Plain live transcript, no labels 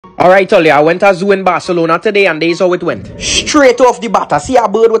Alright, Ollie, I went to a zoo in Barcelona today and this is how it went. Straight off the bat, I see a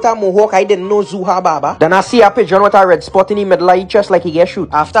bird with a mohawk, I didn't know zoo had baba. Then I see a pigeon with a red spot in the middle of his chest like he get shoot.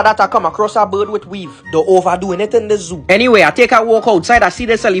 After that, I come across a bird with weave. They're overdoing it in the zoo. Anyway, I take a walk outside, I see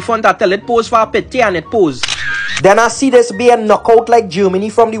this elephant, I tell it pose for a pity and it pose. Then I see this bear knock out like Germany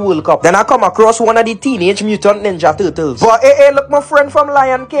from the World Cup. Then I come across one of the Teenage Mutant Ninja Turtles. But hey, look my friend from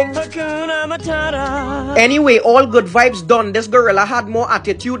Lion King. Anyway, all good vibes done. This gorilla had more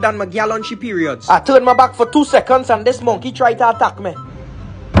attitude than my gal on she periods. I turned my back for 2 seconds and this monkey tried to attack me.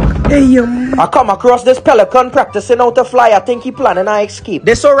 I come across this pelican practicing how to fly. I think he planning an escape.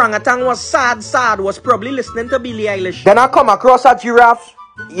 This orangutan was sad, was probably listening to Billie Eilish. Then I come across a giraffe.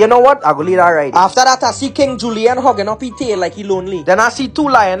 You know what? I go lead her right. After that, I see King Julian hugging up his tail like he lonely. Then I see 2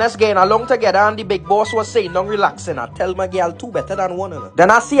 lioness getting along together and the big boss was saying, "Don't relaxing." I tell my girl 2 better than 1 of them.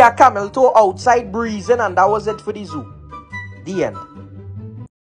 Then I see a camel toe outside breezing and that was it for the zoo. The end.